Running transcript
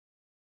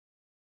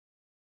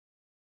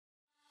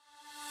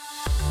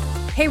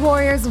Hey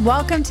warriors,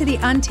 welcome to the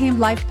Untamed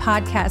Life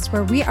podcast,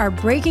 where we are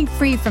breaking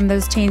free from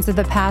those chains of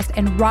the past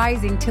and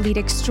rising to lead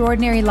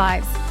extraordinary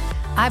lives.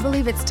 I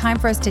believe it's time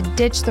for us to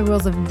ditch the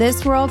rules of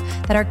this world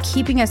that are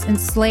keeping us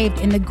enslaved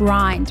in the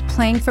grind,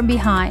 playing from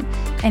behind,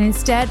 and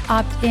instead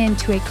opt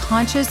into a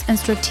conscious and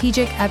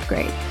strategic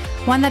upgrade,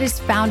 one that is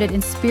founded in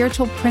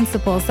spiritual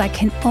principles that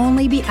can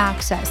only be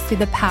accessed through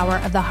the power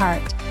of the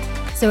heart.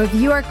 So if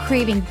you are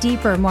craving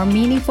deeper, more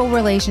meaningful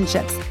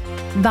relationships,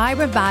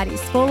 vibrant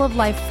bodies full of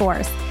life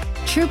force,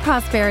 true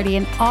prosperity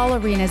in all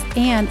arenas,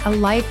 and a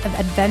life of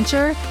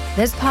adventure,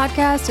 this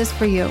podcast is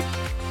for you.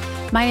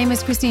 My name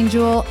is Christine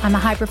Jewell. I'm a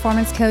high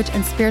performance coach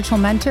and spiritual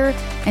mentor,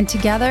 and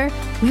together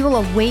we will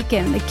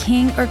awaken the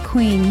king or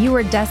queen you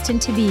are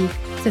destined to be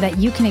so that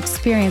you can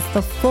experience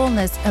the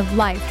fullness of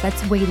life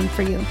that's waiting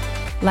for you.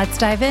 Let's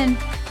dive in.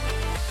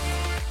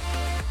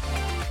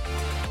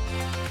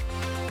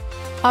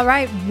 All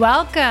right,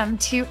 welcome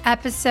to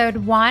episode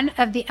 1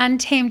 of the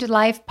Untamed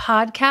Life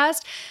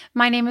podcast.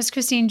 My name is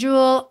Christine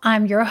Jewell.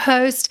 I'm your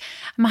host.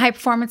 I'm a high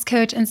performance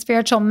coach and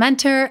spiritual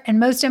mentor. And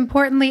most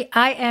importantly,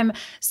 I am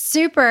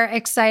super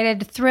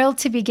excited, thrilled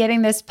to be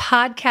getting this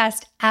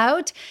podcast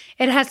out.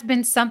 It has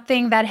been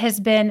something that has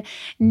been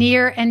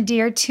near and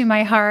dear to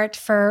my heart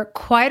for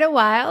quite a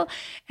while.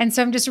 And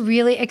so I'm just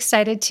really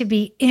excited to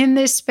be in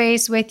this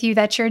space with you,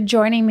 that you're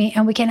joining me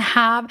and we can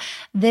have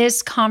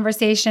this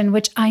conversation,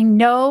 which I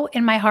know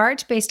in my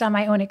heart, based on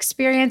my own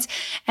experience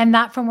and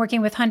that from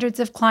working with hundreds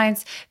of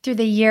clients through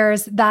the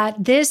years, that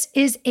this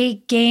is a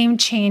game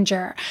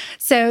changer.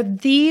 So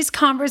these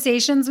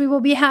conversations we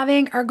will be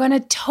having are going to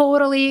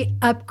totally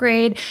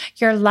upgrade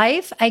your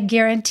life. I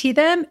guarantee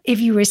them if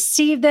you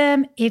receive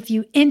them, if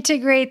you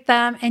integrate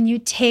them, and you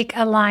take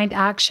aligned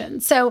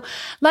action. So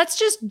let's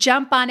just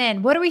jump on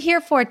in. What are we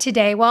here for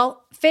today? Well,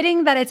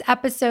 fitting that it's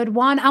episode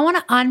 1, I want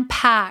to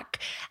unpack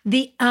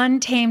the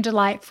untamed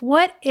life.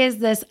 What is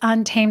this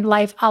untamed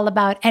life all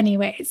about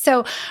anyway?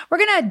 So we're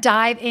going to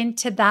dive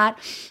into that.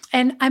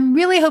 And I'm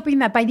really hoping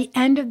that by the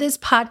end of this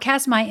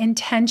podcast, my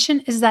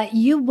intention is that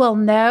you will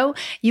know,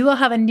 you will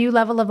have a new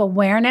level of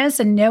awareness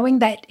and knowing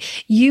that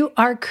you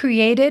are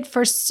created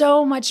for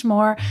so much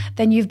more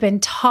than you've been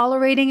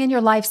tolerating in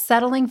your life,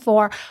 settling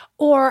for,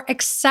 or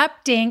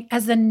accepting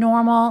as the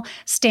normal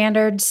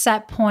standard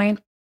set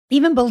point.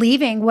 Even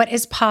believing what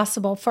is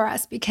possible for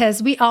us,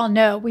 because we all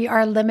know we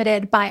are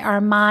limited by our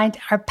mind,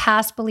 our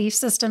past belief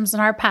systems,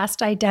 and our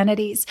past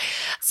identities.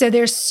 So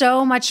there's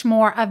so much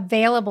more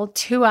available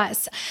to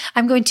us.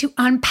 I'm going to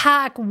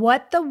unpack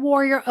what the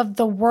warrior of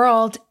the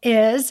world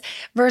is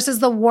versus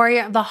the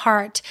warrior of the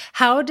heart.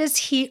 How does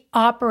he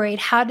operate?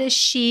 How does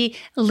she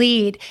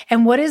lead?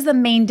 And what is the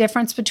main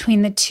difference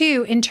between the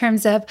two in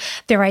terms of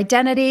their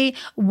identity,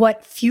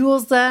 what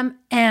fuels them,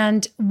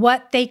 and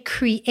what they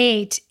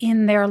create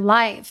in their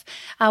life?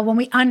 When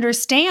we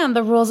understand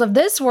the rules of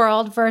this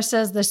world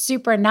versus the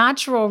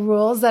supernatural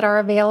rules that are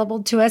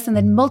available to us and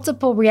the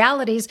multiple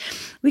realities,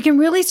 we can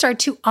really start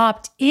to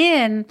opt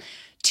in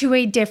to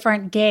a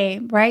different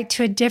game, right?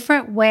 To a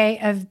different way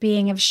of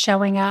being, of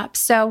showing up.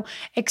 So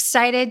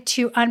excited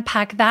to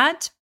unpack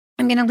that.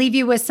 I'm going to leave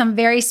you with some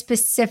very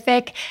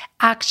specific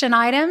action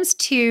items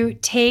to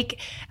take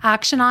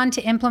action on,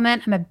 to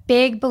implement. I'm a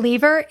big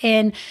believer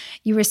in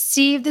you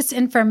receive this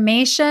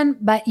information,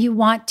 but you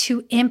want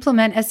to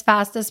implement as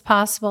fast as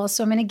possible.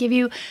 So I'm going to give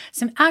you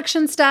some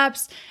action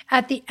steps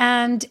at the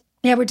end.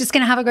 Yeah, we're just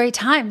going to have a great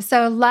time.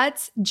 So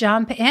let's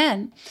jump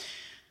in.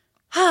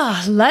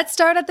 Let's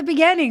start at the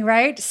beginning,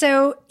 right?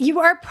 So you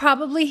are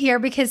probably here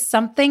because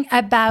something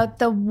about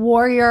the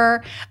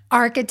warrior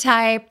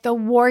archetype, the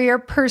warrior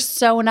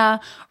persona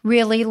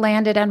really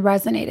landed and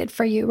resonated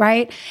for you,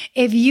 right?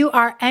 If you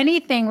are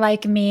anything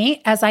like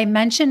me, as I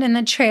mentioned in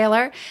the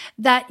trailer,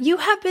 that you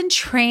have been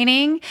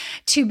training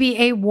to be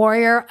a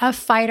warrior, a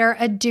fighter,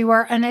 a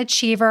doer, an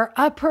achiever,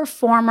 a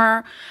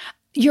performer,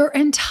 your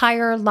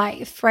entire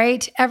life,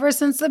 right? Ever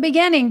since the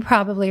beginning,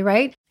 probably,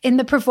 right? In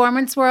the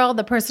performance world,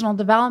 the personal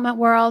development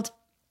world,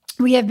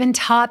 we have been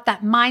taught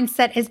that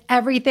mindset is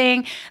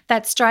everything,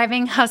 that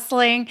striving,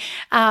 hustling,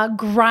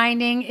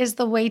 grinding is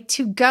the way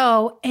to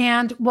go.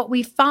 And what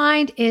we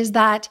find is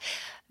that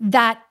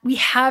we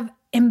have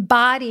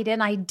embodied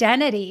an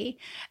identity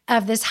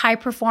of this high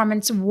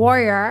performance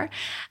warrior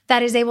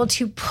that is able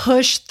to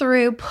push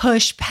through,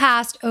 push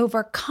past,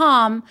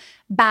 overcome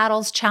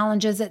battles,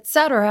 challenges,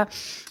 etc.,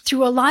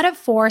 through a lot of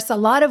force, a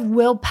lot of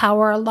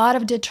willpower, a lot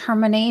of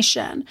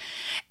determination.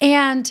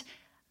 And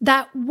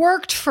that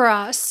worked for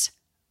us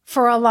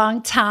for a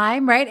long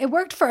time, right? It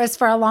worked for us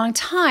for a long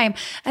time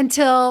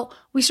until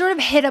we sort of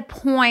hit a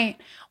point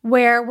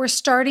where we're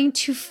starting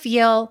to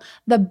feel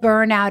the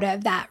burnout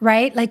of that,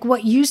 right? Like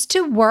what used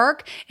to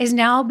work is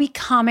now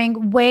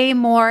becoming way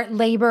more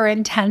labor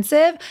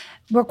intensive,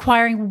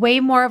 requiring way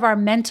more of our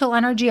mental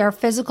energy, our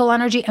physical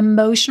energy,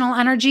 emotional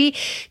energy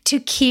to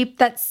keep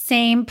that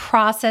same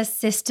process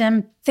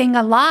system thing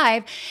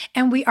alive.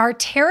 And we are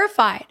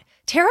terrified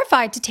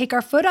to take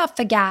our foot off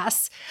the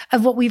gas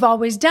of what we've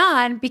always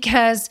done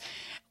because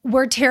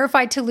we're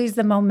terrified to lose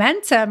the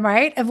momentum,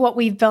 right? Of what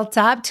we've built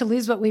up, to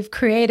lose what we've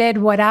created,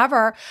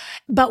 whatever.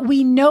 But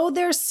we know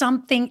there's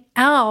something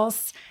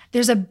else.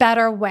 There's a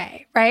better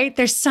way, right?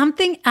 There's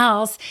something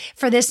else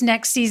for this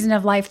next season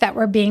of life that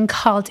we're being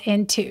called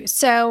into.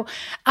 So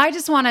I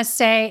just want to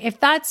say, if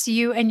that's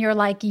you and you're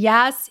like,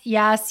 yes,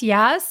 yes,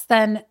 yes,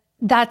 then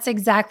that's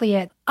exactly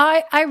it.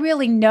 I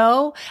really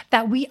know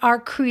that we are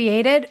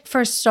created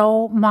for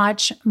so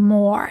much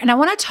more. And I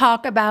want to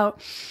talk about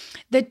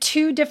the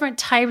two different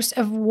types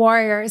of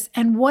warriors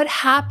and what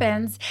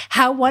happens,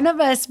 how one of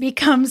us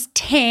becomes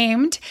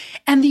tamed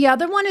and the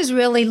other one is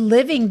really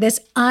living this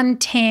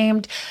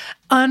untamed,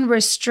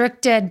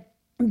 unrestricted,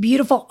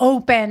 beautiful,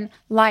 open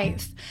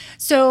life.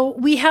 So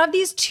we have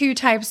these two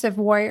types of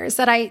warriors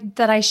that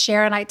I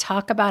share and I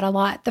talk about a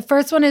lot. The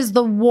first one is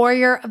the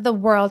warrior of the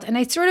world. And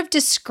I sort of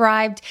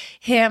described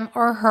him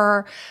or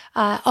her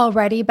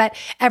already, but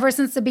ever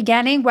since the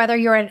beginning, whether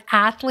you're an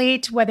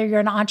athlete, whether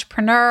you're an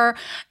entrepreneur,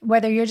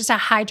 whether you're just a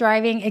high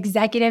driving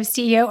executive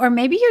CEO, or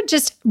maybe you're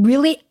just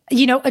really,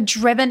 a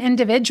driven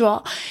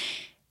individual,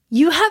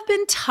 you have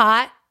been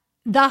taught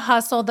the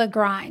hustle, the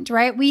grind,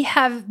 right? We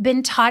have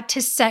been taught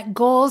to set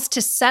goals,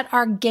 to set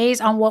our gaze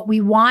on what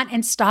we want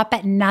and stop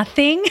at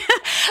nothing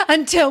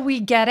until we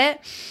get it.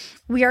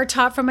 We are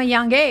taught from a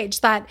young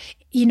age that,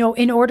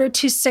 in order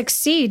to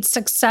succeed,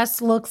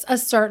 success looks a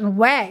certain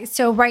way.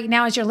 So right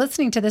now, as you're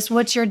listening to this,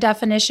 what's your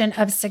definition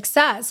of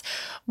success?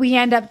 We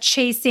end up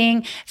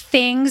chasing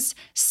things,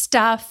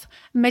 stuff,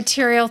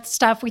 material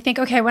stuff. We think,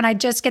 okay, when I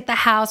just get the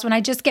house, when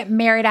I just get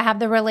married, I have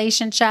the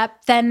relationship,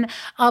 then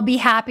I'll be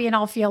happy and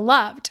I'll feel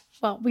loved.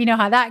 Well, we know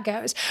how that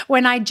goes.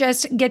 When I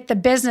just get the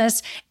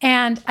business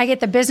and I get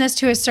the business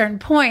to a certain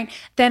point,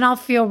 then I'll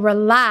feel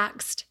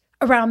relaxed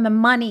around the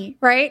money,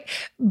 right?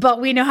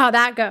 But we know how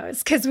that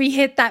goes because we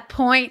hit that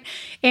point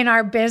in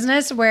our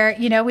business where,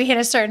 we hit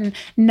a certain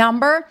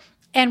number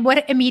and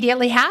what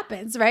immediately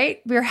happens,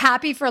 right? We're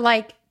happy for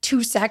like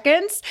 2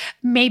 seconds,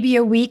 maybe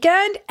a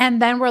weekend.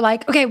 And then we're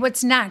like, okay,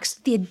 what's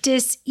next? The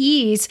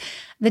dis-ease,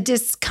 the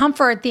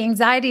discomfort, the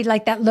anxiety,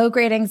 like that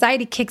low-grade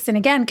anxiety kicks in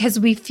again because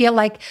we feel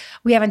like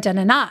we haven't done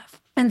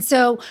enough. And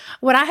so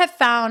what I have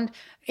found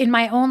in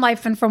my own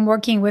life and from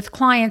working with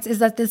clients is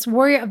that this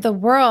warrior of the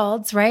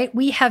worlds, right?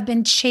 We have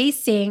been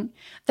chasing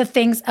the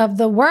things of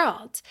the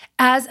world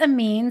as a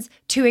means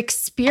to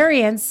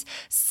experience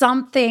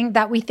something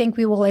that we think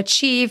we will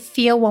achieve,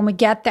 feel when we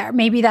get there.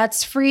 Maybe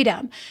that's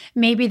freedom.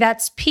 Maybe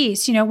that's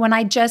peace. When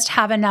I just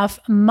have enough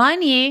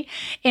money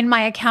in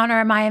my account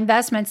or in my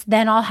investments,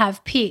 then I'll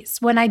have peace.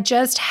 When I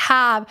just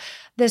have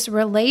this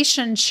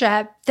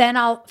relationship, then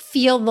I'll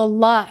feel the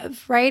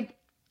love, right?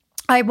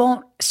 I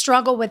won't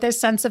struggle with this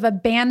sense of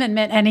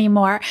abandonment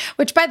anymore,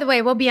 which, by the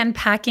way, we'll be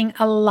unpacking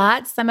a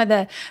lot, some of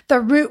the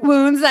root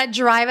wounds that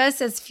drive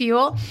us as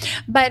fuel.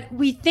 But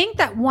we think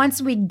that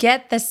once we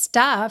get the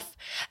stuff,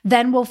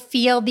 then we'll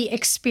feel the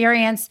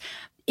experience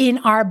in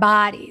our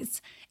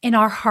bodies, in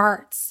our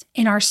hearts,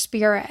 in our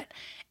spirit.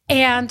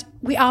 And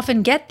we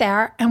often get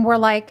there and we're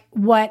like,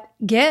 what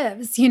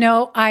gives?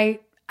 I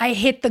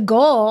hit the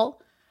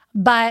goal,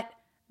 but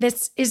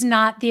this is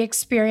not the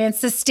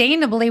experience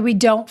sustainably. We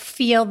don't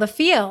feel the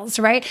feels,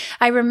 right?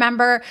 I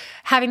remember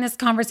having this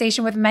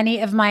conversation with many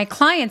of my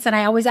clients, and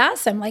I always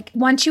ask them, like,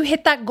 once you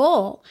hit that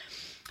goal,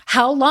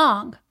 how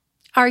long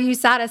are you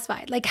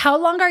satisfied? Like, how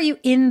long are you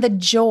in the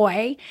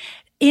joy,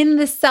 in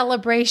the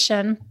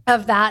celebration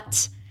of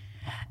that?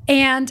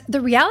 And the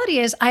reality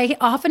is, I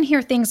often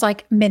hear things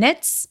like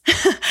minutes,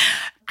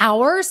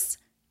 hours,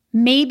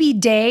 maybe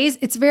days.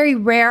 It's very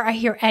rare I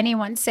hear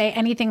anyone say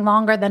anything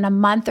longer than a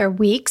month or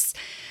weeks.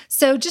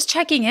 So just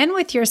checking in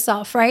with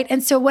yourself, right?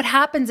 And so what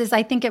happens is,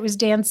 I think it was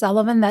Dan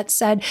Sullivan that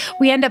said,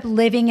 we end up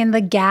living in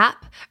the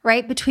gap,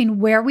 right? Between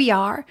where we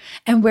are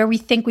and where we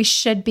think we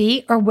should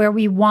be or where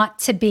we want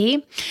to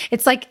be.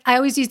 It's like, I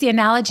always use the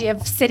analogy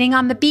of sitting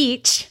on the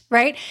beach,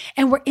 right?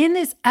 And we're in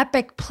this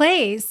epic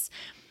place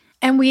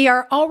and we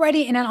are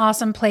already in an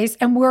awesome place.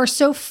 And we're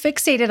so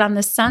fixated on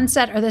the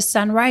sunset or the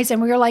sunrise. And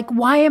we are like,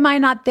 why am I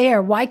not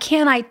there? Why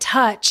can't I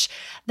touch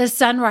the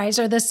sunrise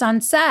or the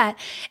sunset?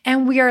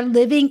 And we are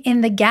living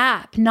in the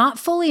gap, not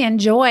fully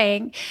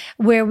enjoying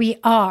where we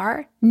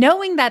are,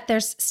 knowing that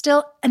there's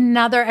still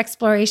another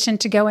exploration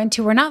to go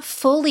into. We're not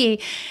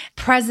fully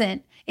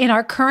present in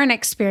our current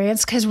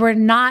experience because we're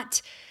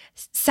not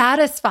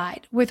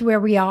satisfied with where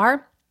we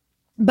are.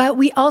 But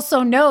we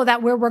also know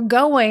that where we're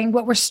going,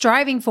 what we're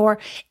striving for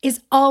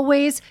is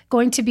always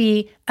going to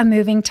be a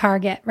moving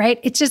target, right?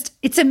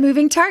 It's a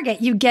moving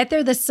target. You get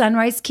there, the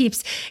sunrise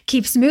keeps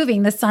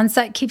moving, the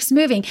sunset keeps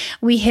moving.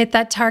 We hit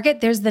that target,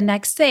 there's the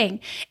next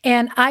thing.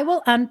 And I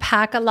will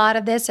unpack a lot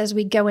of this as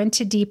we go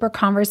into deeper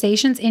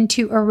conversations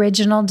into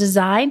original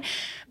design.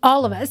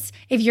 All of us,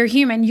 if you're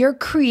human, you're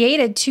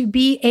created to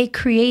be a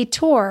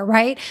creator,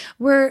 right?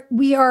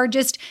 We are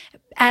just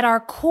at our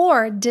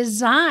core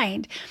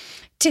designed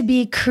to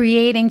be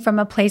creating from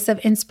a place of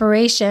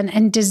inspiration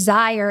and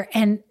desire.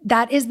 And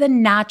that is the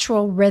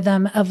natural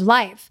rhythm of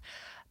life.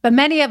 But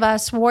many of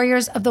us,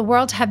 warriors of the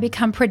world, have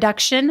become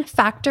production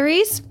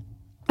factories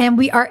and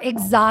we are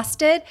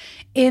exhausted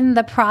in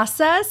the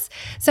process.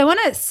 So I want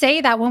to say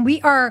that when we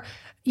are,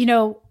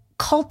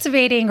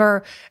 cultivating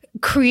or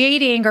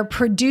creating or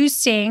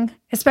producing,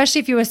 especially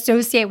if you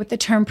associate with the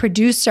term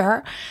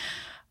producer,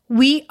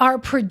 we are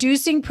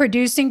producing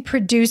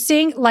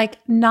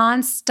like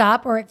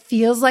nonstop, or it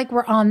feels like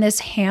we're on this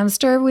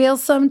hamster wheel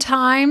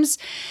sometimes.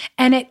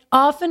 And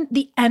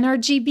the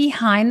energy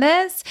behind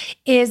this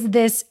is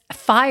this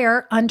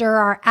fire under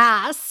our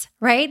ass,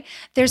 right?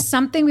 There's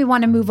something we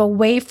want to move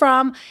away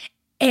from.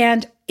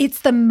 And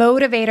it's the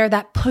motivator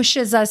that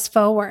pushes us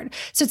forward.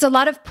 So it's a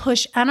lot of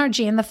push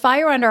energy. And the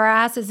fire under our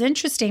ass is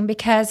interesting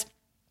because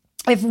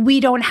if we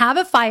don't have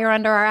a fire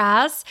under our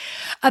ass,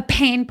 a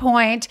pain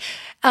point,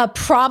 a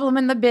problem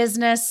in the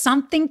business,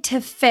 something to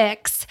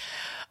fix,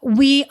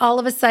 we all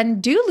of a sudden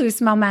do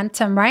lose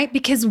momentum, right?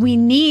 Because we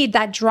need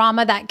that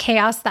drama, that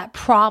chaos, that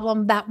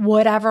problem, that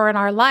whatever in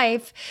our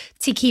life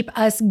to keep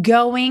us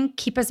going,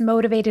 keep us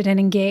motivated and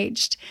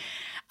engaged.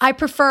 I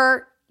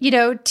prefer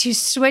to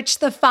switch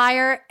the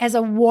fire. As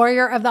a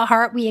warrior of the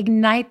heart, we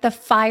ignite the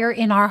fire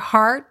in our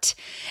heart,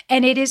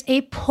 and it is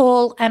a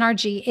pull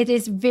energy. It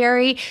is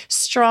very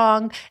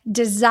strong,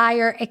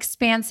 desire,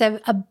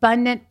 expansive,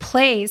 abundant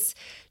place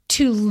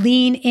to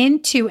lean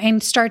into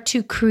and start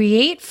to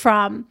create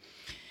from,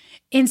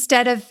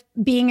 instead of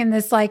being in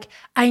this like,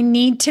 I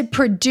need to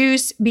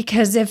produce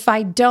because if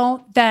I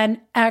don't,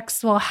 then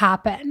X will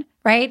happen,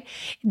 right?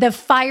 The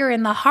fire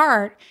in the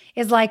heart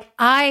is like,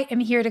 I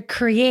am here to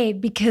create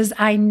because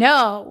I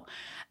know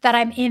that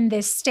I'm in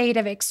this state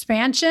of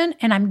expansion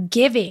and I'm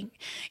giving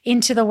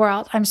into the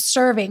world. I'm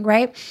serving,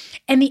 right?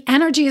 And the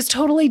energy is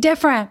totally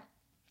different.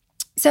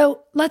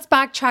 So let's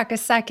backtrack a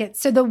second.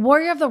 So the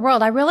warrior of the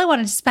world, I really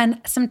wanted to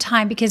spend some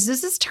time because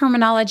this is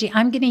terminology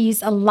I'm going to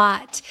use a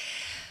lot.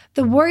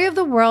 The warrior of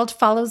the world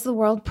follows the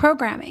world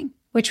programming,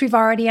 which we've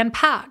already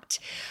unpacked.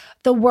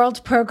 The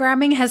world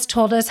programming has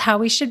told us how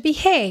we should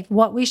behave,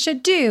 what we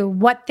should do,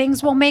 what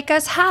things will make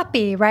us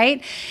happy,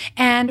 right?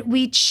 And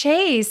we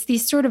chase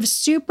these sort of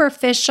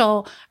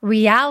superficial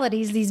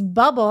realities, these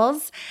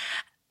bubbles,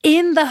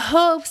 in the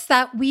hopes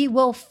that we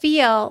will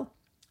feel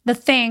the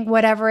thing,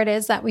 whatever it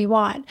is that we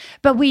want.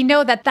 But we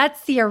know that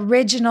that's the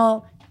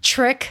original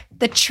trick,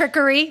 the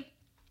trickery,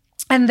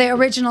 and the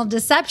original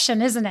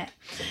deception, isn't it?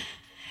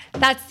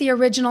 That's the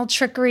original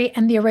trickery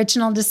and the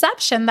original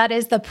deception. That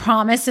is the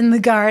promise in the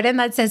garden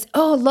that says,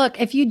 oh,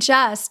 look, if you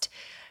just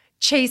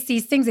chase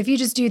these things, if you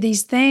just do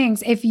these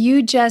things, if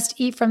you just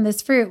eat from this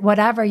fruit,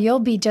 whatever, you'll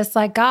be just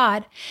like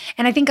God.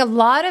 And I think a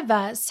lot of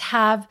us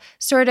have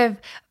sort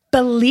of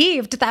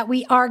believed that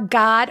we are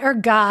God or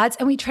gods,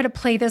 and we try to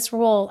play this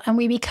role, and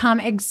we become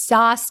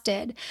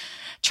exhausted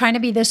trying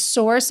to be the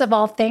source of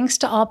all things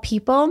to all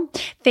people,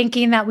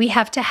 thinking that we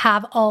have to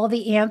have all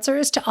the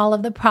answers to all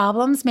of the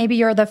problems. Maybe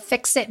you're the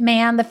fix-it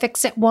man, the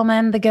fix-it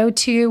woman, the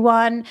go-to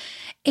one.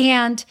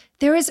 And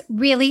there is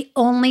really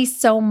only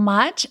so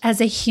much as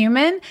a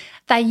human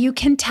that you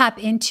can tap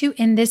into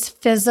in this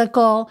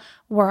physical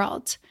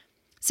world.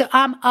 So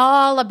I'm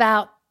all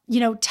about,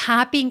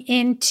 tapping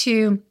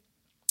into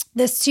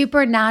the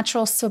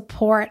supernatural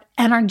support,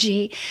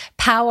 energy,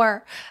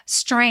 power,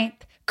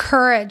 strength,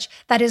 courage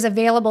that is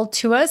available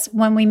to us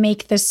when we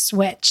make this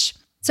switch.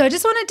 So I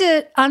just wanted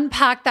to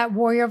unpack that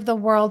warrior of the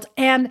world.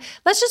 And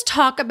let's just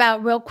talk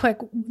about real quick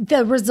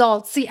the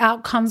results, the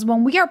outcomes.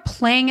 When we are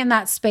playing in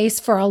that space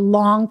for a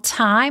long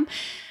time,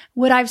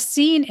 what I've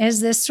seen is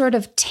this sort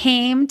of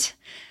tamed,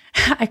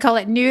 I call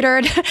it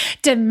neutered,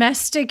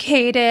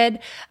 domesticated,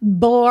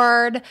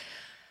 bored,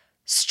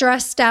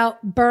 stressed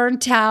out,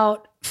 burnt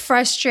out,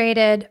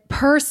 frustrated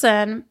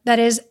person that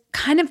is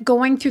kind of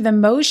going through the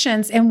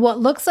motions in what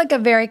looks like a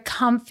very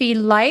comfy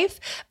life,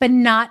 but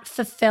not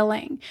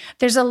fulfilling.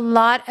 There's a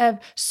lot of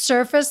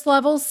surface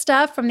level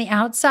stuff from the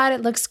outside.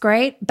 It looks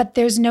great, but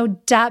there's no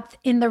depth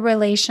in the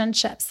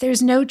relationships.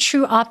 There's no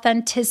true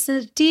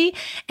authenticity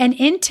and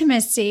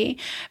intimacy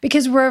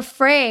because we're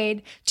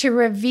afraid to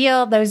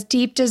reveal those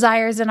deep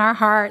desires in our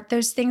heart,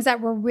 those things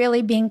that we're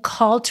really being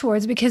called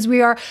towards because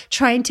we are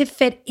trying to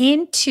fit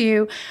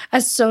into a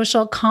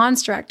social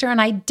construct or an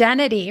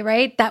identity,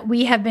 right? That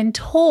we have been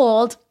told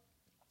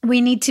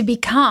we need to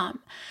become.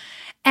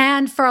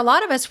 And for a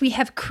lot of us, we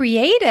have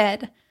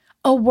created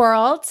a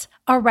world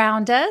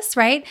around us,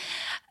 right?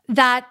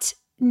 That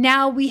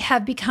now we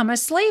have become a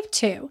slave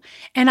to.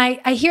 And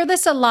I hear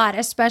this a lot,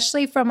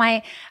 especially from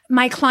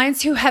my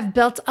clients who have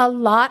built a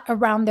lot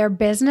around their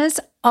business.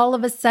 All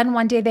of a sudden,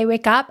 one day they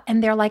wake up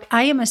and they're like,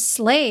 I am a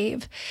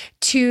slave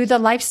to the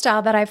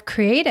lifestyle that I've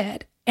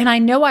created. And I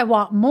know I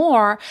want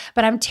more,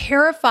 but I'm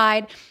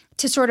terrified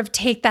to sort of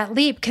take that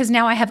leap because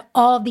now I have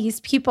all these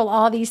people,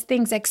 all these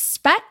things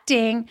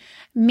expecting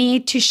me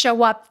to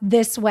show up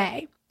this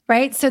way,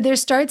 right? So there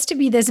starts to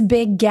be this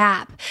big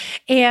gap.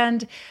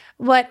 And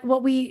what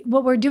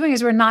we're doing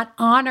is we're not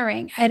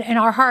honoring in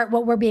our heart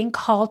what we're being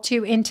called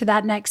to into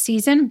that next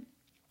season.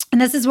 And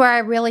this is where I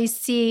really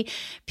see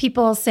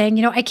people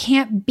saying, I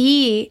can't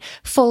be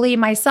fully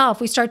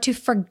myself. We start to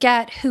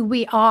forget who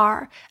we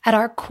are at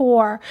our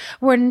core,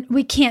 when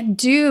we can't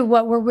do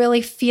what we're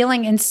really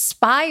feeling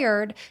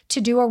inspired to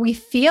do, or we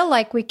feel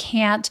like we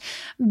can't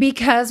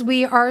because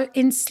we are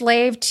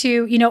enslaved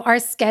to, our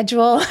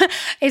schedule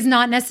is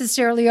not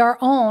necessarily our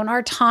own.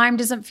 Our time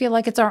doesn't feel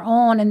like it's our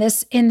own in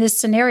this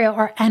scenario,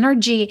 our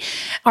energy,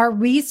 our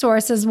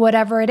resources,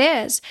 whatever it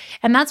is.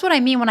 And that's what I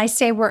mean when I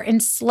say we're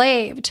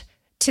enslaved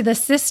to the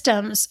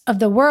systems of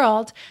the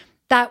world,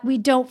 that we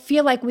don't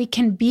feel like we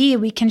can be,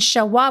 we can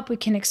show up, we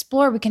can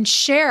explore, we can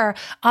share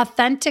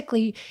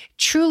authentically,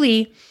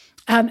 truly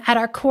at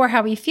our core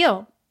how we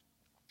feel.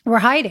 We're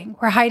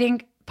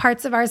hiding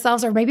parts of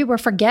ourselves, or maybe we're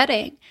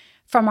forgetting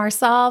from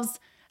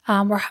ourselves.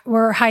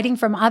 We're hiding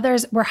from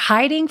others. We're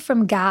hiding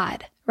from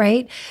God,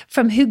 right?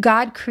 From who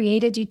God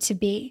created you to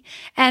be.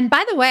 And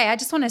by the way, I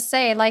just want to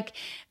say,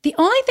 the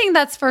only thing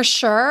that's for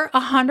sure,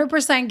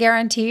 100%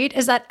 guaranteed,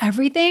 is that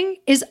everything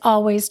is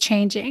always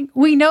changing.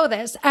 We know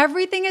this.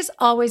 Everything is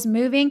always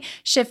moving,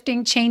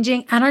 shifting,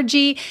 changing.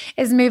 Energy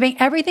is moving.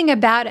 Everything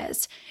about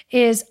us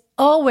is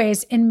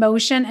always in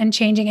motion and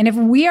changing. And if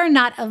we are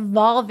not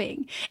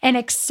evolving and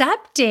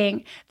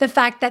accepting the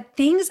fact that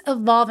things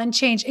evolve and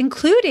change,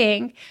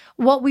 including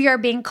what we are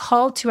being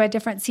called to at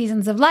different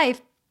seasons of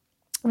life,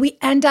 we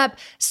end up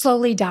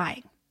slowly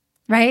dying,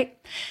 right?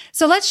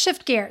 So let's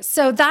shift gears.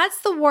 So that's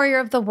the warrior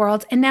of the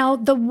world. And now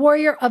the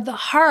warrior of the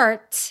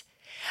heart.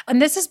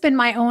 And this has been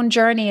my own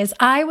journey, is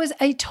I was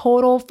a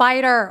total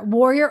fighter,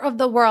 warrior of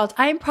the world.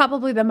 I am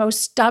probably the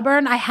most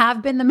stubborn. I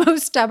have been the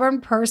most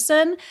stubborn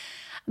person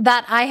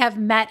that I have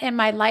met in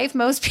my life.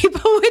 Most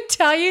people would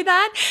tell you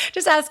that.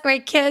 Just ask my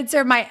kids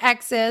or my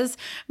exes,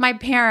 my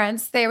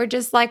parents. They were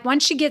just like,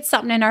 once she gets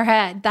something in her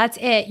head, that's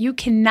it. You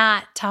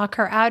cannot talk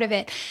her out of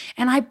it.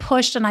 And I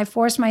pushed and I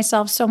forced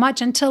myself so much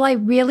until I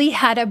really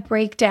had a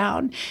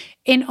breakdown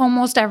in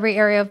almost every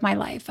area of my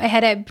life. I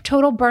had a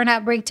total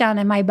burnout breakdown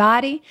in my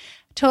body,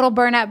 total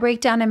burnout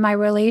breakdown in my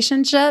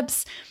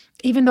relationships,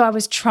 even though I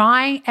was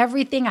trying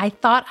everything I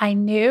thought I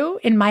knew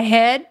in my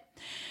head.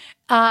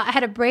 I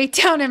had a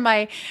breakdown in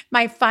my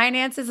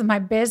finances and my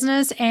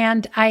business,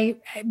 and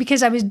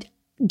because I was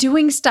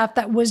doing stuff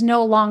that was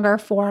no longer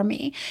for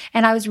me,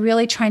 and I was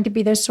really trying to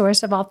be the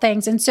source of all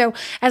things. And so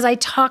as I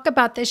talk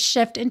about this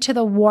shift into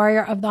the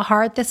warrior of the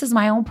heart, this is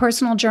my own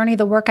personal journey,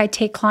 the work I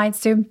take clients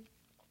through,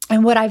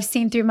 and what I've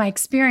seen through my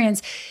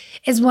experience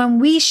is when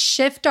we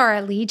shift our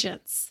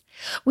allegiance.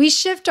 We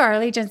shift our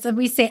allegiance and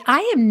we say,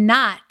 I am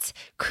not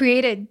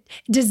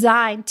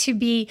designed to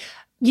be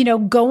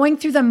going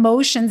through the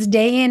motions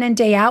day in and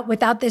day out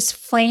without this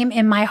flame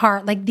in my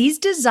heart. Like, these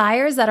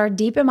desires that are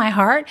deep in my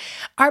heart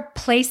are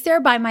placed there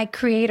by my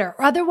creator.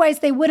 Otherwise,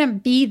 they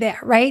wouldn't be there,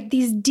 right?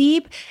 These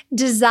deep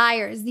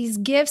desires, these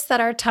gifts that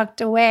are tucked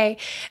away,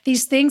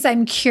 these things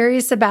I'm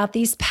curious about,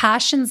 these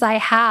passions I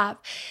have.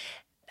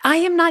 I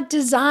am not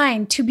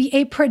designed to be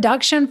a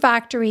production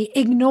factory,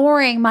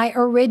 ignoring my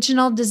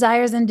original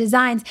desires and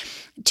designs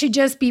to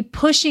just be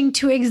pushing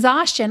to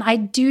exhaustion. I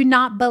do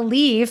not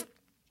believe,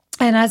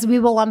 and as we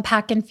will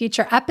unpack in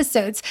future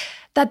episodes,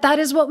 that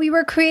is what we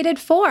were created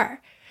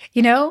for.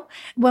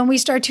 When we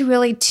start to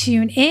really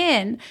tune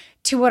in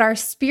to what our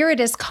spirit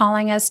is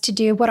calling us to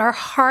do, what our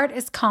heart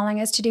is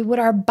calling us to do, what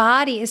our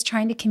body is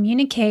trying to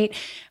communicate,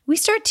 we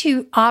start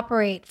to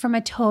operate from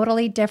a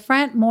totally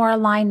different, more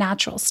aligned,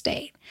 natural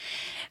state.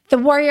 The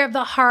warrior of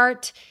the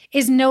heart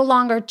is no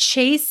longer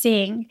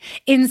chasing,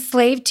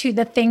 enslaved to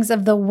the things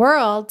of the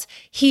world.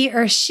 He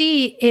or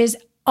she is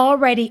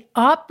already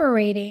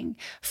operating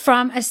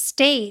from a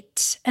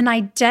state, an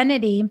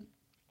identity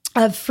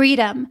of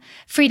freedom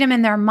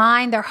in their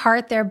mind, their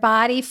heart, their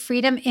body,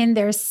 freedom in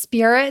their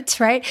spirit,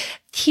 right?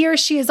 He or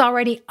she is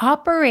already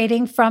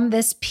operating from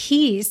this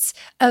peace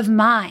of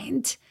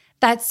mind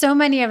that so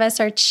many of us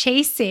are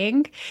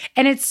chasing.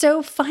 And it's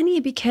so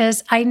funny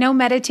because I know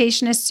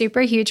meditation is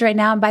super huge right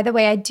now. And by the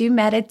way, I do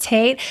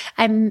meditate.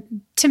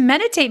 To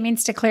meditate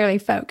means to clearly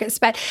focus,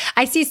 but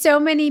I see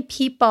so many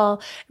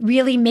people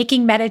really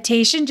making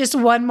meditation just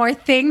one more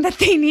thing that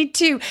they need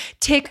to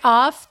tick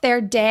off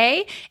their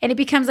day, and it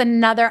becomes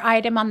another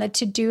item on the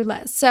to-do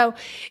list.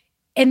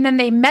 And then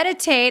they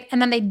meditate, and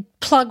then they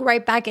plug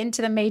right back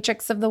into the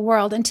matrix of the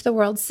world, into the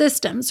world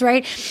systems,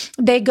 right?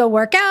 They go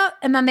work out,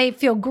 and then they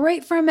feel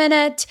great for a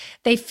minute.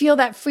 They feel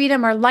that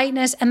freedom or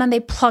lightness, and then they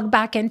plug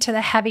back into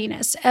the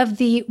heaviness of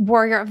the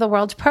warrior of the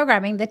world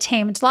programming, the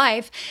tamed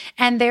life.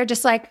 And they're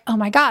just like, oh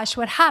my gosh,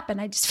 what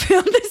happened? I just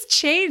feel this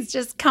chains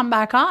just come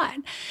back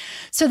on.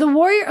 So the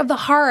warrior of the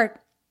heart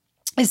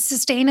is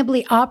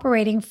sustainably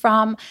operating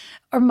from,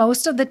 or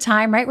most of the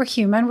time, right? We're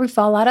human, we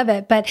fall out of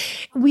it, but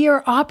we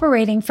are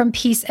operating from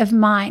peace of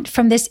mind,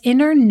 from this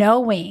inner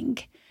knowing.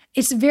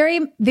 It's very,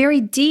 very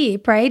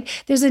deep, right?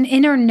 There's an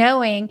inner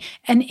knowing,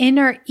 an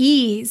inner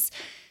ease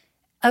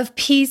of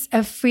peace,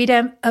 of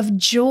freedom, of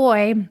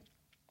joy.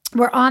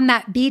 We're on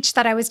that beach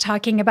that I was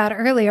talking about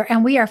earlier,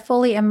 and we are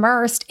fully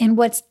immersed in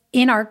what's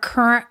in our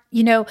current,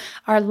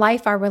 our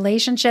life, our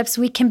relationships.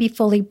 We can be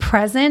fully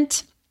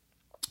present.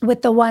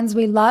 with the ones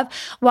we love,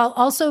 while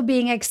also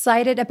being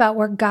excited about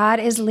where God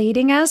is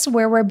leading us,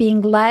 where we're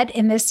being led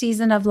in this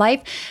season of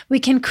life. We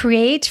can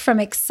create from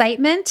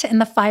excitement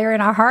and the fire in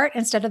our heart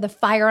instead of the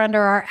fire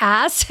under our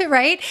ass,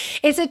 right?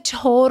 It's a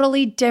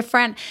totally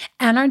different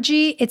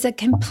energy. It's a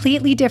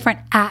completely different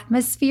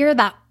atmosphere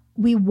that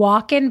we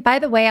walk in. By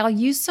the way, I'll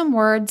use some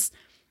words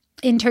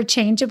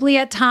interchangeably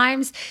at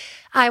times.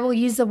 I will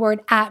use the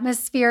word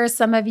atmosphere.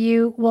 Some of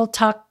you will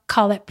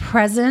call it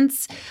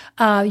presence,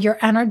 your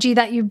energy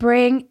that you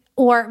bring,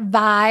 or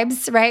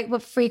vibes, right?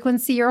 What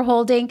frequency you're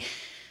holding.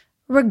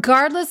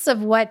 Regardless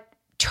of what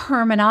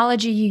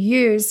terminology you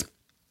use,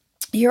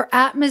 your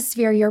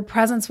atmosphere, your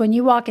presence, when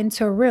you walk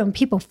into a room,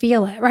 people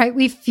feel it, right?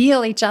 We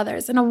feel each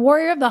other's. And a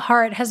warrior of the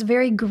heart has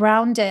very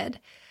grounded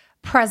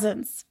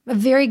presence, a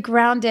very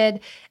grounded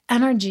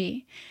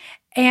energy,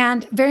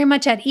 and very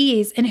much at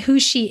ease in who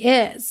she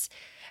is.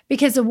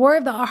 Because the warrior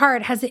of the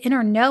heart has the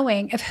inner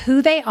knowing of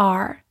who they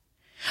are,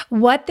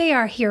 what they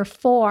are here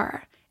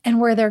for, and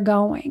where they're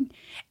going.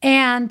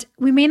 And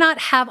we may not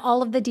have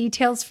all of the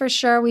details for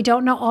sure. We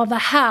don't know all the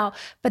how,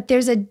 but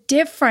there's a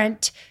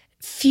different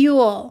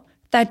fuel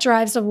that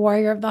drives a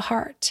warrior of the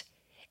heart.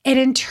 And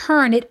in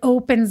turn, it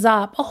opens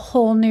up a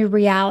whole new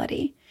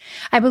reality.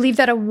 I believe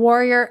that a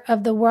warrior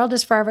of the world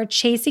is forever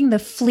chasing the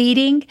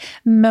fleeting,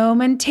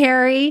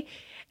 momentary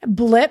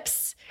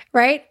blips,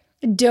 right?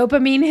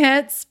 Dopamine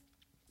hits,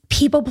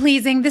 people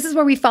pleasing. This is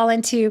where we fall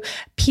into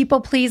people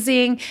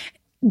pleasing,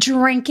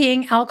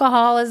 drinking,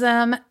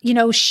 alcoholism,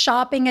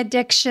 shopping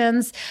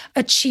addictions,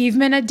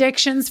 achievement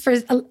addictions for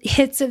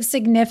hits of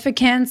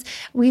significance.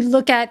 We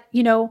look at,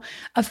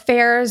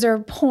 affairs or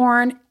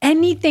porn,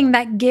 anything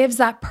that gives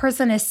that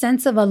person a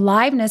sense of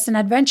aliveness and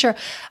adventure.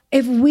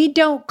 If we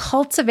don't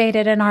cultivate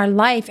it in our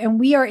life and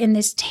we are in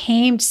this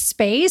tamed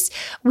space,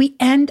 we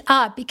end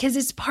up, because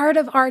it's part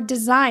of our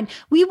design,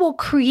 we will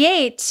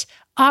create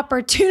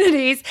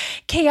opportunities,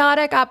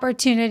 chaotic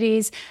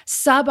opportunities,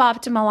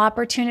 suboptimal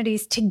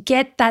opportunities to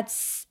get that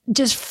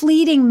just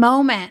fleeting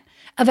moment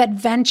of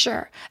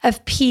adventure,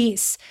 of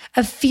peace,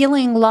 of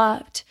feeling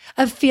loved,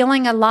 of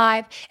feeling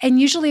alive. And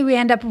usually we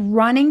end up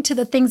running to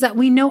the things that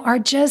we know are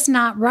just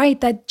not right,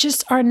 that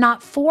just are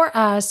not for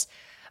us,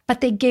 but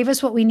they gave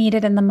us what we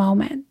needed in the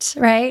moment,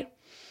 right?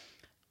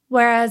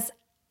 Whereas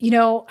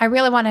I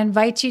really want to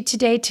invite you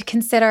today to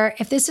consider,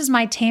 if this is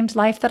my tamed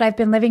life that I've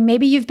been living,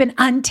 maybe you've been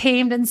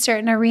untamed in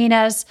certain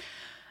arenas,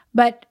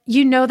 but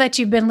you know that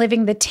you've been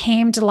living the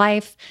tamed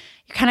life.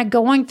 You're kind of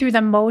going through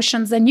the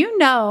motions, and you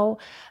know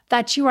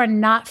that you are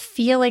not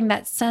feeling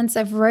that sense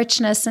of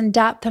richness and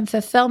depth and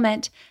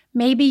fulfillment.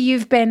 Maybe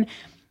you've been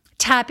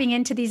tapping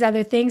into these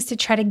other things to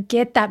try to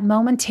get that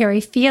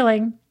momentary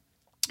feeling.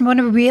 I want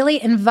to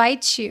really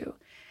invite you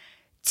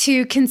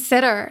to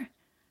consider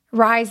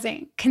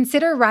rising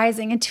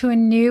into a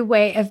new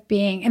way of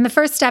being. And the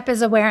first step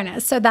is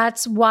awareness. So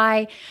that's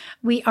why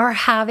we are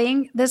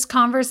having this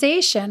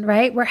conversation,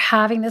 right? We're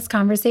having this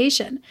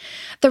conversation.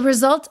 The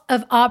result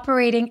of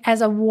operating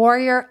as a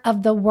warrior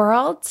of the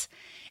world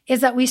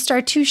is that we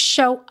start to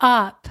show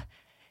up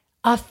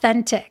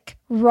authentic,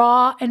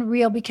 raw, and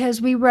real, because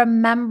we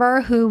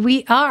remember who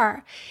we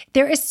are.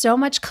 There is so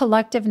much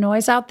collective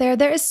noise out there.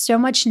 There is so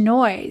much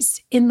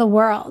noise in the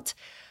world.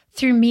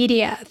 Through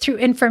media, through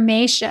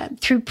information,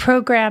 through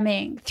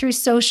programming, through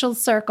social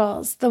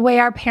circles, the way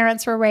our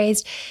parents were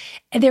raised.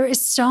 There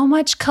is so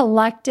much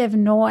collective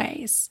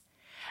noise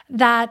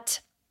that,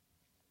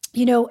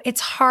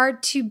 it's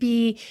hard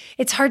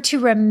to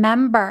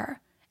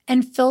remember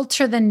and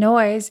filter the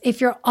noise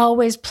if you're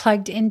always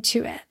plugged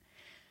into it.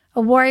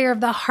 A warrior of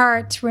the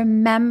heart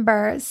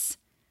remembers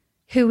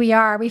who we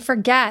are. We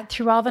forget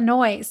through all the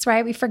noise,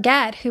 right? We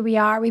forget who we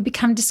are. We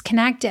become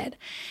disconnected.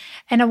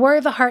 And a warrior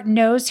of the heart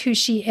knows who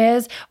she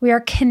is. We are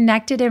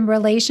connected in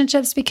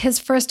relationships because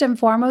first and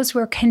foremost,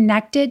 we're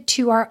connected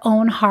to our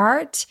own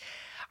heart,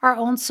 our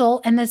own soul,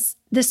 and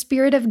the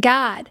Spirit of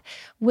God,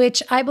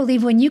 which I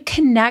believe when you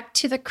connect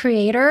to the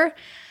Creator,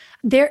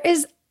 there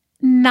is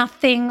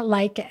nothing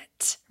like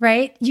it,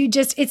 right?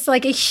 It's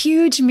like a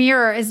huge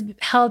mirror is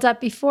held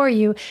up before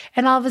you,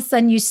 and all of a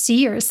sudden you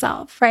see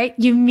yourself, right?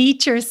 You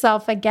meet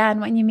yourself again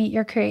when you meet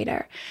your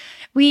Creator.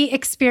 We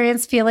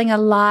experience feeling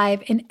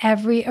alive in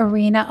every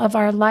arena of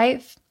our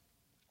life.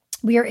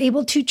 We are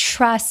able to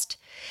trust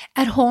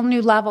at whole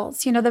new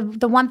levels.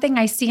 The one thing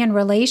I see in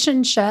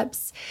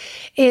relationships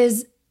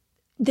is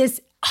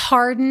this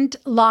hardened,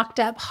 locked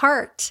up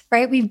heart,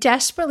 right? We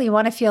desperately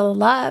want to feel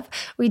love.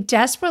 We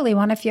desperately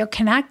want to feel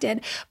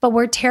connected, but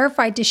we're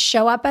terrified to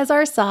show up as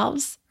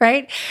ourselves,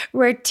 right?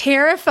 We're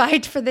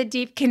terrified for the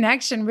deep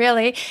connection,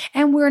 really.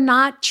 And we're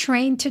not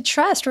trained to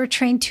trust. We're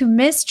trained to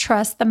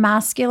mistrust the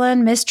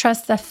masculine,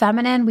 mistrust the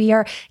feminine. We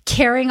are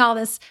carrying all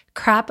this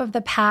crap of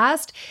the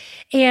past,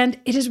 and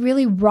it is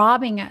really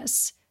robbing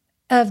us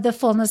of the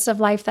fullness of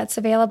life that's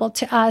available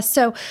to us.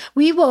 So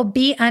we will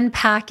be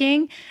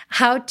unpacking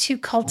how to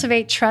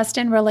cultivate trust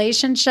in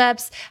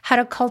relationships, how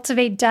to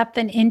cultivate depth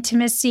and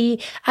intimacy.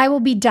 I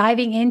will be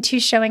diving into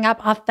showing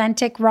up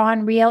authentic, raw,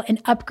 and real,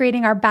 and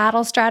upgrading our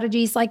battle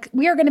strategies. Like,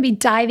 we are going to be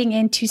diving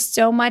into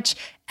so much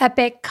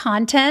epic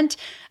content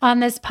on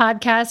this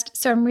podcast.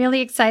 So I'm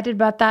really excited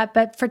about that.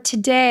 But for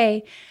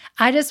today,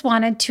 I just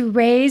wanted to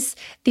raise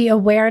the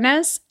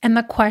awareness and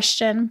the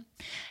question,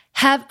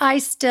 have I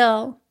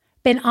still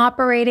been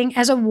operating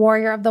as a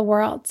warrior of the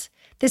world?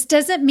 This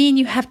doesn't mean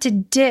you have to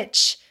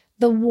ditch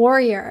the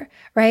warrior,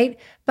 right?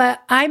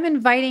 But I'm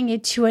inviting you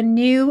to a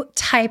new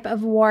type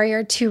of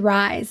warrior to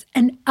rise,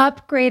 an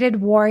upgraded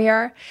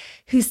warrior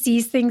who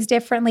sees things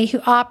differently,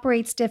 who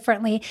operates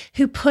differently,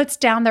 who puts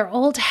down their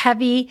old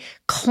heavy,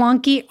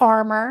 clunky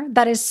armor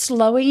that is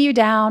slowing you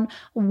down,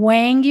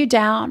 weighing you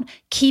down,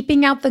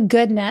 keeping out the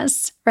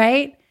goodness,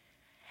 right?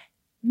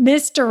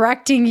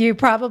 Misdirecting you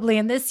probably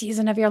in this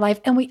season of your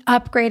life. And we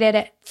upgraded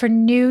it for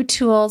new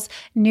tools,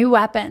 new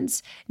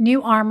weapons,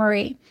 new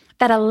armory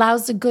that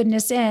allows the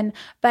goodness in,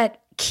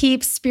 but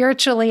keeps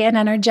spiritually and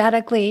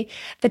energetically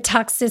the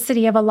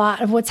toxicity of a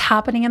lot of what's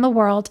happening in the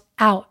world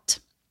out.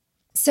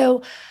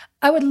 So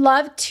I would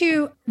love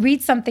to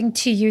read something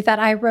to you that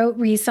I wrote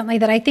recently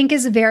that I think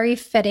is very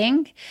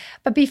fitting.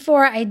 But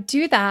before I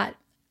do that,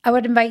 I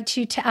would invite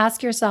you to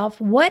ask yourself,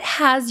 what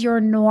has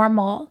your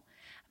normal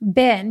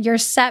been, your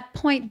set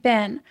point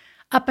been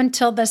up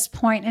until this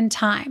point in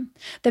time?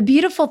 The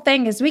beautiful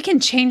thing is we can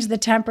change the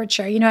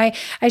temperature. You know,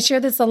 I share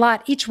this a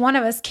lot. Each one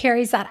of us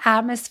carries that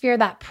atmosphere,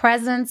 that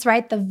presence,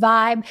 right? The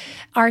vibe,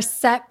 our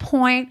set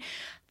point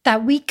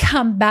that we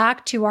come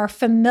back to, our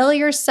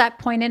familiar set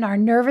point in our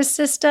nervous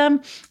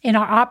system, in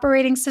our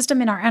operating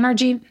system, in our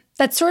energy.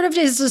 That sort of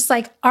is just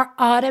like our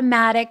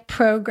automatic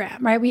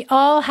program, right? We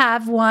all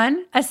have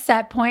one, a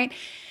set point.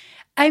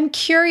 I'm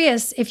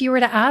curious if you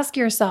were to ask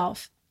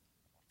yourself,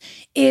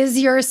 is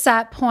your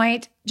set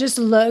point just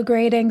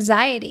low-grade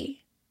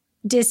anxiety,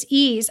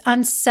 dis-ease,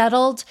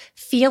 unsettled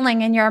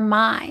feeling in your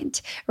mind,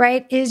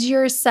 right? Is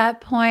your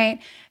set point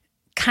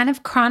kind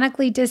of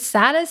chronically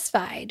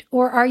dissatisfied,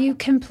 or are you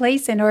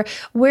complacent, or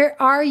where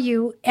are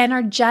you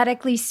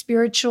energetically,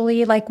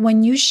 spiritually? Like,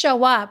 when you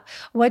show up,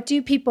 what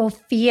do people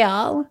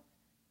feel,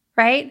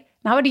 right?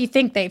 Not what do you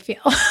think they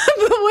feel, but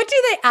what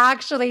do they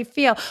actually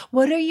feel?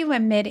 What are you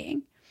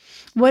emitting?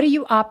 What are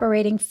you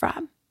operating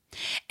from?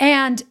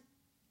 And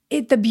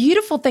the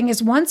beautiful thing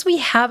is, once we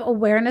have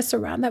awareness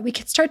around that, we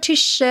can start to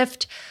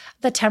shift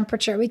the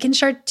temperature. We can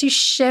start to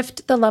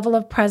shift the level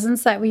of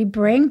presence that we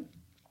bring.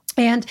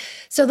 And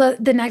so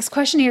the next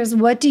question here is,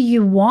 what do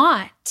you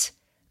want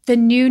the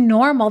new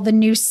normal, the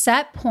new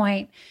set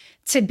point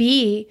to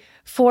be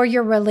for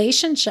your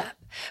relationship,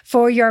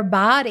 for your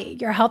body,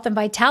 your health and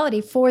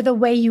vitality, for the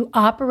way you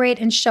operate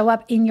and show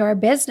up in your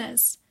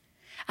business?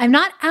 I'm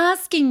not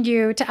asking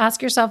you to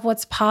ask yourself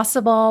what's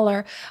possible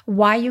or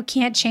why you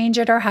can't change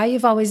it or how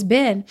you've always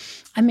been.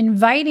 I'm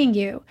inviting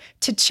you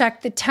to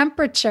check the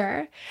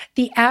temperature,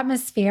 the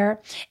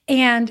atmosphere,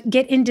 and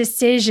get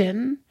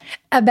indecision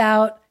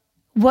about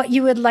what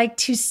you would like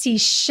to see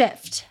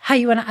shift, how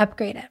you want to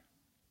upgrade it.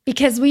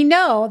 Because we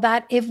know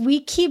that if we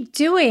keep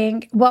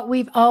doing what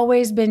we've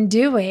always been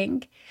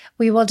doing,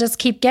 we will just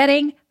keep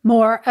getting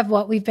more of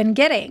what we've been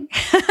getting,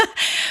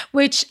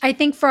 which I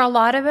think for a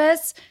lot of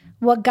us,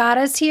 what got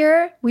us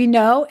here, we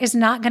know, is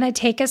not going to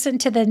take us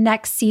into the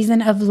next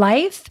season of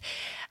life.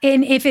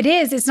 And if it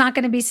is, it's not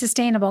going to be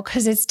sustainable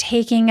because it's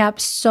taking up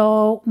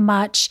so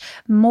much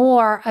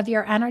more of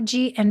your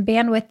energy and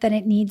bandwidth than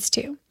it needs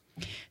to.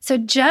 So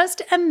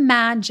just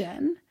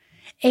imagine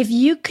if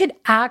you could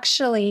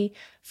actually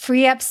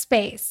free up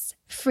space,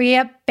 free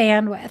up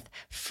bandwidth,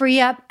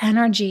 free up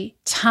energy,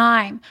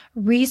 time,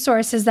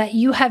 resources that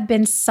you have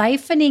been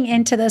siphoning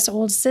into this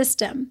old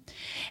system,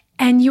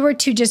 and you were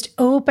to just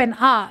open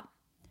up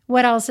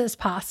what else is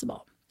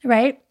possible,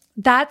 right?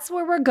 That's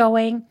where we're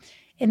going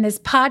in this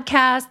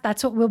podcast.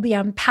 That's what we'll be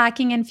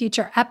unpacking in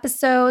future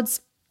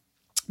episodes.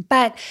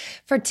 But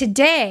for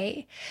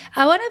today,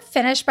 I want to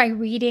finish by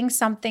reading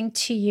something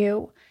to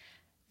you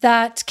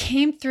that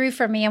came through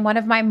for me in one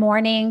of my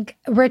morning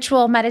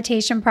ritual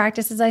meditation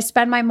practices. I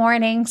spend my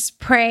mornings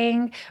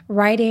praying,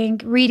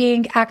 writing,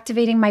 reading,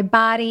 activating my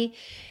body.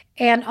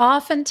 And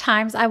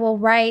oftentimes I will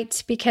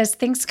write because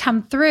things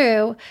come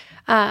through.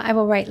 I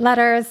will write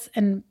letters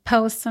and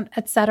posts,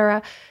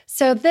 etc.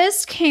 So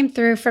this came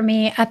through for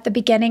me at the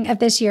beginning of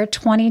this year,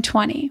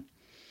 2020.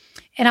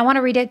 And I want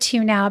to read it to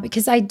you now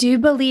because I do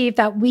believe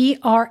that we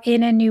are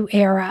in a new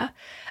era.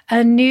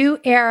 A new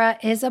era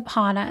is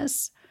upon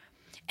us.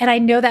 And I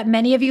know that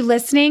many of you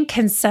listening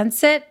can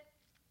sense it.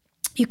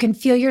 You can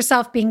feel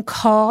yourself being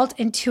called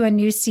into a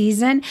new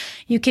season.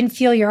 You can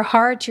feel your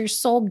heart, your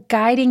soul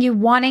guiding you,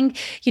 wanting,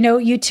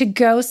 you to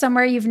go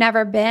somewhere you've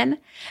never been.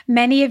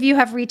 Many of you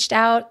have reached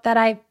out that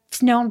I've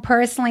known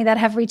personally that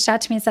have reached out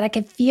to me and said, I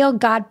can feel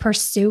God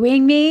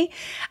pursuing me.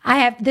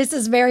 This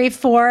is very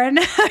foreign.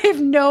 I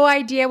have no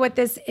idea what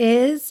this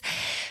is,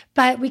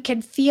 but we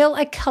can feel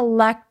a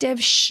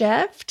collective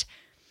shift.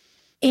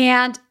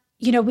 And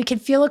we can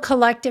feel a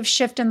collective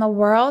shift in the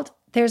world.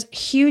 There's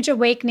huge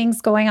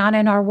awakenings going on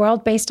in our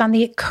world based on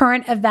the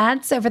current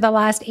events over the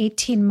last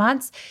 18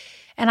 months.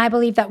 And I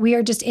believe that we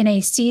are just in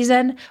a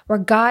season where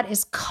God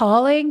is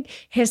calling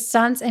his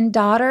sons and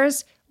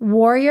daughters,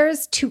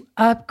 warriors, to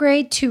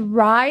upgrade, to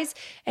rise,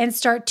 and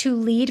start to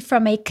lead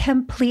from a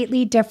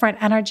completely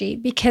different energy,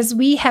 because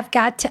we have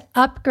got to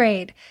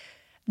upgrade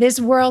this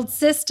world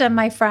system,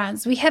 my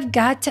friends. We have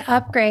got to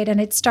upgrade, and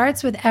it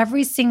starts with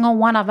every single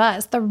one of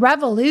us. The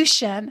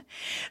revolution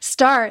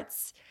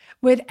starts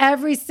with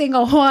every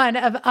single one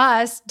of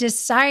us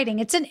deciding.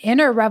 It's an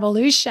inner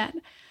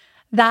revolution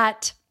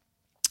that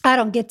I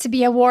don't get to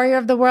be a warrior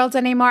of the world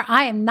anymore.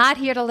 I am not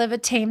here to live a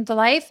tamed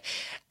life.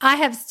 I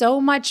have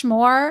so much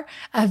more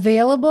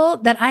available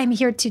that I'm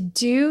here to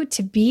do,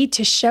 to be,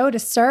 to show, to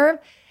serve,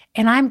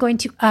 and I'm going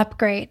to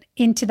upgrade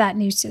into that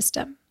new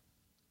system.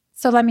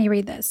 So let me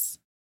read this.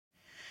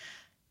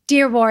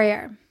 Dear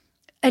warrior,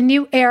 a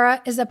new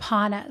era is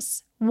upon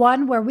us,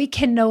 one where we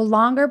can no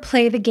longer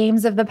play the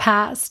games of the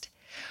past,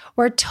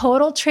 where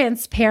total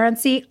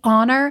transparency,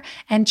 honor,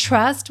 and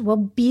trust will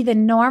be the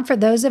norm for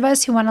those of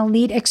us who want to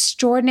lead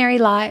extraordinary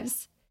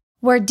lives,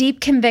 where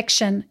deep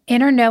conviction,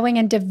 inner knowing,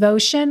 and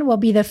devotion will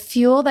be the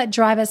fuel that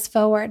drive us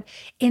forward,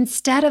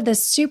 instead of the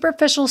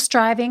superficial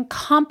striving,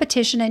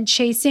 competition, and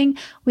chasing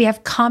we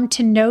have come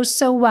to know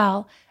so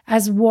well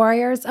as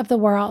warriors of the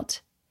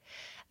world.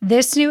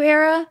 This new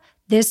era,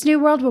 this new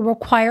world will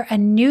require a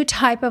new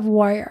type of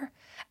warrior,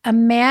 a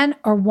man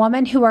or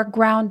woman who are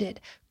grounded,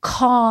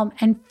 calm,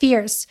 and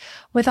fierce,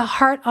 with a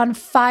heart on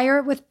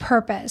fire with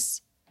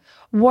purpose.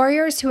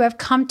 Warriors who have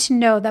come to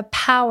know the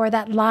power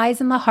that lies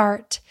in the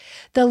heart,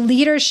 the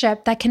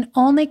leadership that can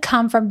only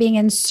come from being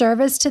in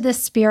service to the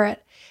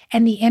spirit,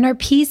 and the inner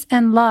peace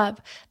and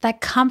love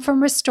that come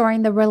from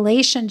restoring the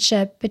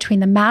relationship between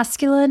the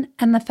masculine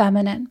and the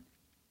feminine.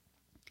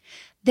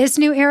 This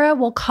new era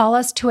will call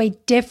us to a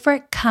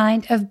different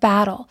kind of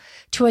battle,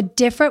 to a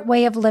different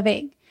way of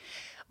living.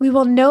 We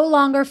will no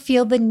longer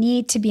feel the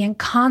need to be in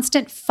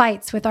constant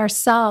fights with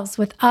ourselves,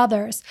 with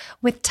others,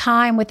 with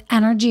time, with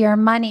energy, or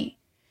money.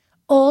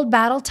 Old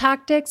battle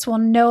tactics will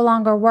no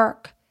longer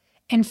work.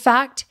 In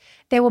fact,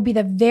 they will be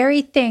the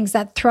very things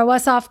that throw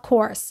us off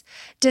course,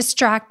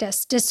 distract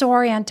us,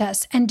 disorient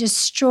us, and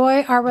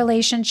destroy our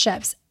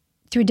relationships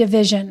through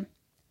division.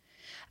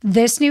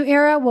 This new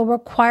era will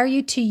require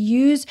you to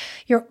use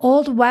your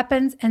old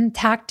weapons and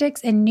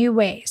tactics in new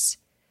ways,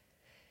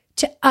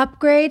 to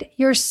upgrade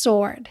your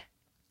sword.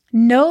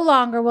 No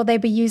longer will they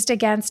be used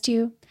against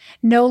you.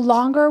 No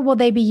longer will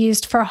they be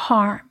used for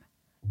harm.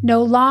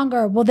 No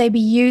longer will they be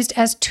used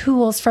as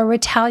tools for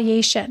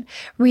retaliation,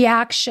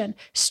 reaction,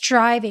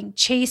 striving,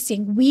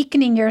 chasing,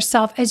 weakening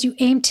yourself as you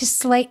aim to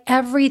slay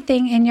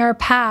everything in your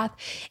path.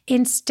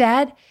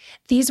 Instead,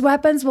 these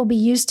weapons will be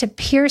used to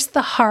pierce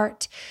the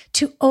heart,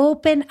 to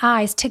open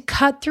eyes, to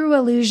cut through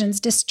illusions,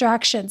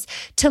 distractions,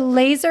 to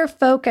laser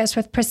focus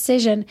with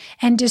precision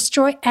and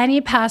destroy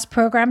any past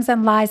programs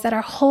and lies that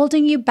are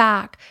holding you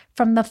back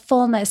from the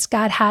fullness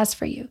God has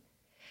for you.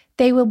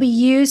 They will be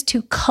used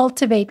to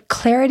cultivate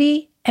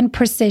clarity and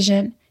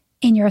precision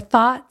in your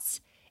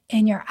thoughts,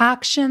 in your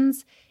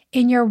actions,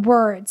 in your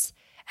words,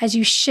 as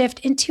you shift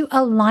into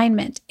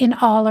alignment in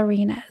all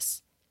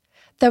arenas.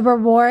 The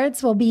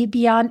rewards will be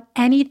beyond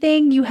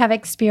anything you have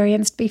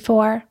experienced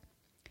before.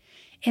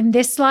 In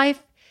this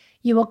life,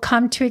 you will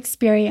come to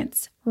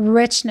experience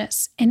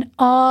richness in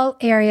all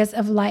areas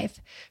of life,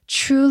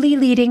 truly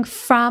leading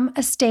from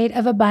a state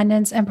of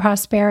abundance and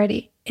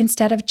prosperity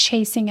instead of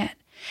chasing it.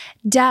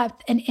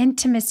 Depth and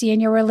intimacy in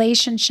your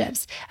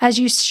relationships as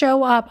you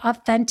show up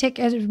authentic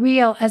and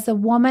real as the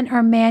woman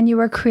or man you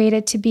were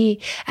created to be.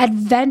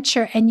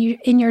 Adventure in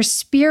your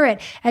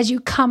spirit as you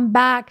come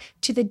back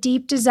to the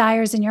deep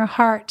desires in your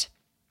heart.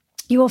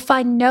 You will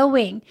find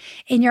knowing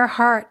in your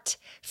heart,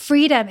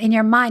 freedom in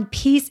your mind,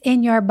 peace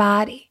in your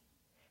body.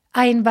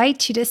 I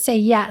invite you to say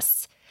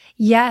yes.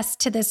 Yes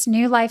to this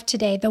new life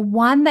today, the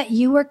one that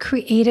you were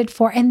created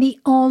for and the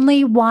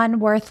only one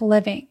worth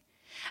living.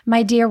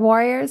 My dear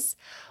warriors,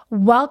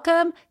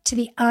 welcome to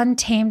the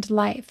Untamed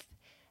life.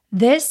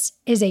 This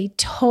is a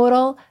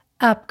total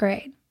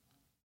upgrade.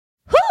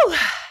 Whew!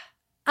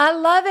 I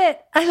love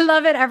it. I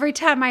love it every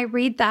time I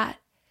read that.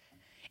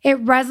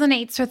 It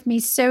resonates with me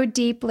so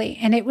deeply,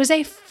 and it was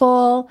a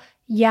full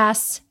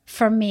yes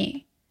for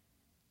me.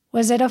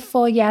 Was it a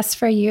full yes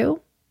for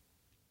you?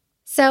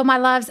 So, my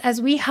loves,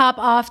 as we hop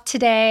off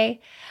today,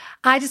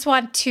 I just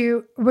want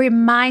to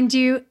remind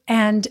you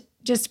and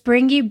just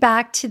bring you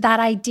back to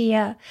that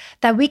idea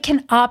that we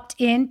can opt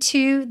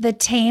into the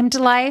tamed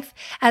life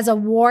as a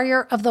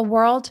warrior of the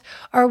world,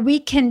 or we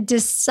can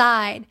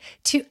decide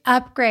to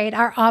upgrade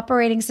our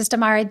operating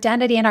system, our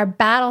identity, and our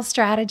battle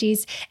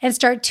strategies and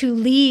start to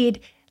lead,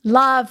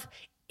 love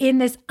in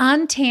this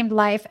untamed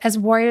life as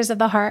warriors of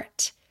the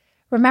heart.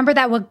 Remember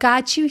that what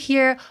got you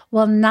here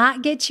will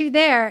not get you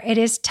there. It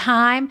is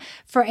time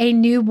for a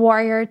new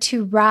warrior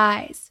to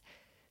rise.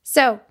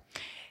 So,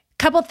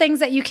 couple things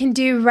that you can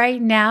do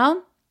right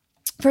now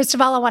First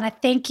of all, I want to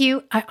thank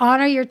you. I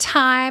honor your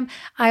time.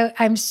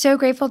 I'm so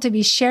grateful to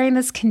be sharing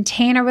this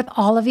container with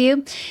all of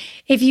you.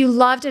 If you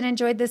loved and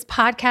enjoyed this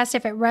podcast,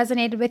 if it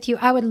resonated with you,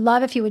 I would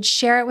love if you would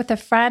share it with a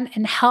friend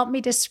and help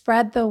me to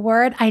spread the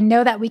word. I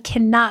know that we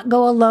cannot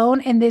go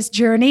alone in this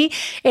journey.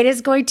 It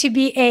is going to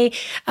be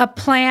a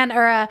plan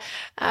or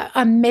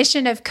a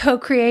mission of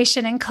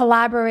co-creation and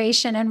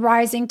collaboration and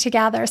rising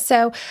together.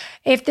 So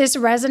if this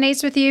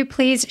resonates with you,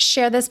 please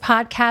share this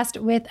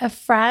podcast with a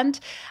friend.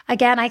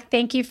 Again, I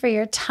thank you for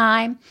your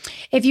time.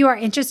 If you are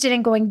interested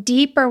in going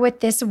deeper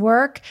with this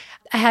work,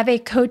 I have a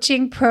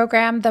coaching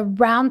program, the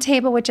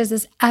Roundtable, which is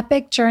this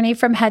epic journey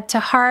from head to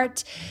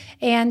heart.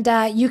 And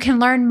you can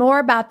learn more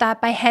about that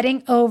by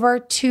heading over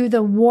to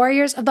the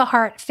Warriors of the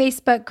Heart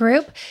Facebook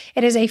group.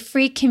 It is a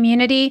free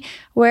community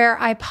where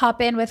I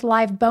pop in with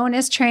live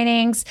bonus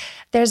trainings.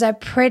 There's a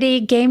pretty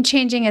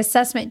game-changing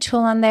assessment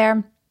tool in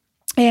there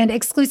and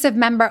exclusive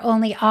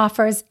member-only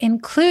offers,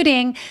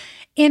 including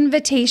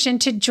invitation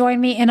to join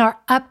me in our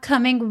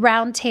upcoming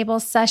roundtable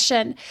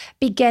session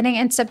beginning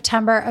in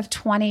September of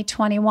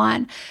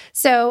 2021.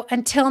 So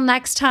until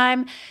next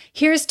time,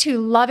 here's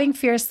to loving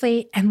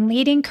fiercely and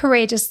leading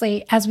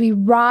courageously as we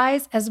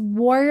rise as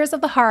warriors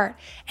of the heart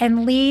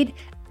and lead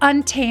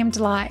untamed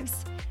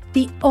lives,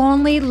 the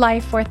only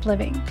life worth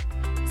living.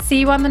 See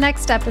you on the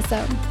next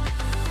episode.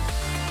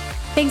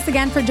 Thanks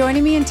again for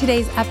joining me in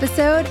today's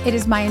episode. It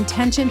is my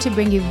intention to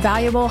bring you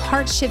valuable,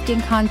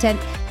 heart-shifting content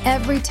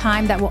every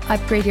time that will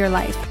upgrade your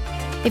life.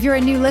 If you're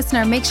a new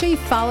listener, make sure you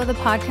follow the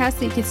podcast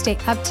so you can stay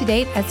up to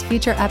date as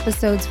future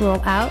episodes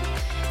roll out.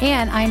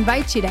 And I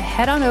invite you to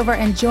head on over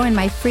and join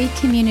my free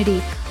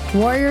community,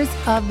 Warriors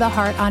of the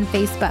Heart, on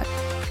Facebook.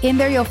 In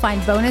there, you'll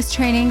find bonus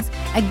trainings,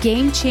 a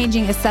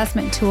game-changing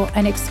assessment tool,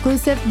 and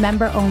exclusive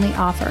member-only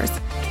offers.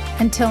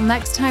 Until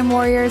next time,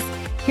 warriors,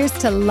 here's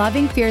to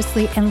loving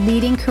fiercely and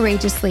leading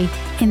courageously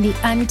in the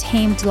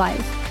untamed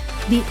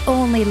life, the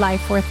only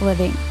life worth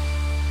living.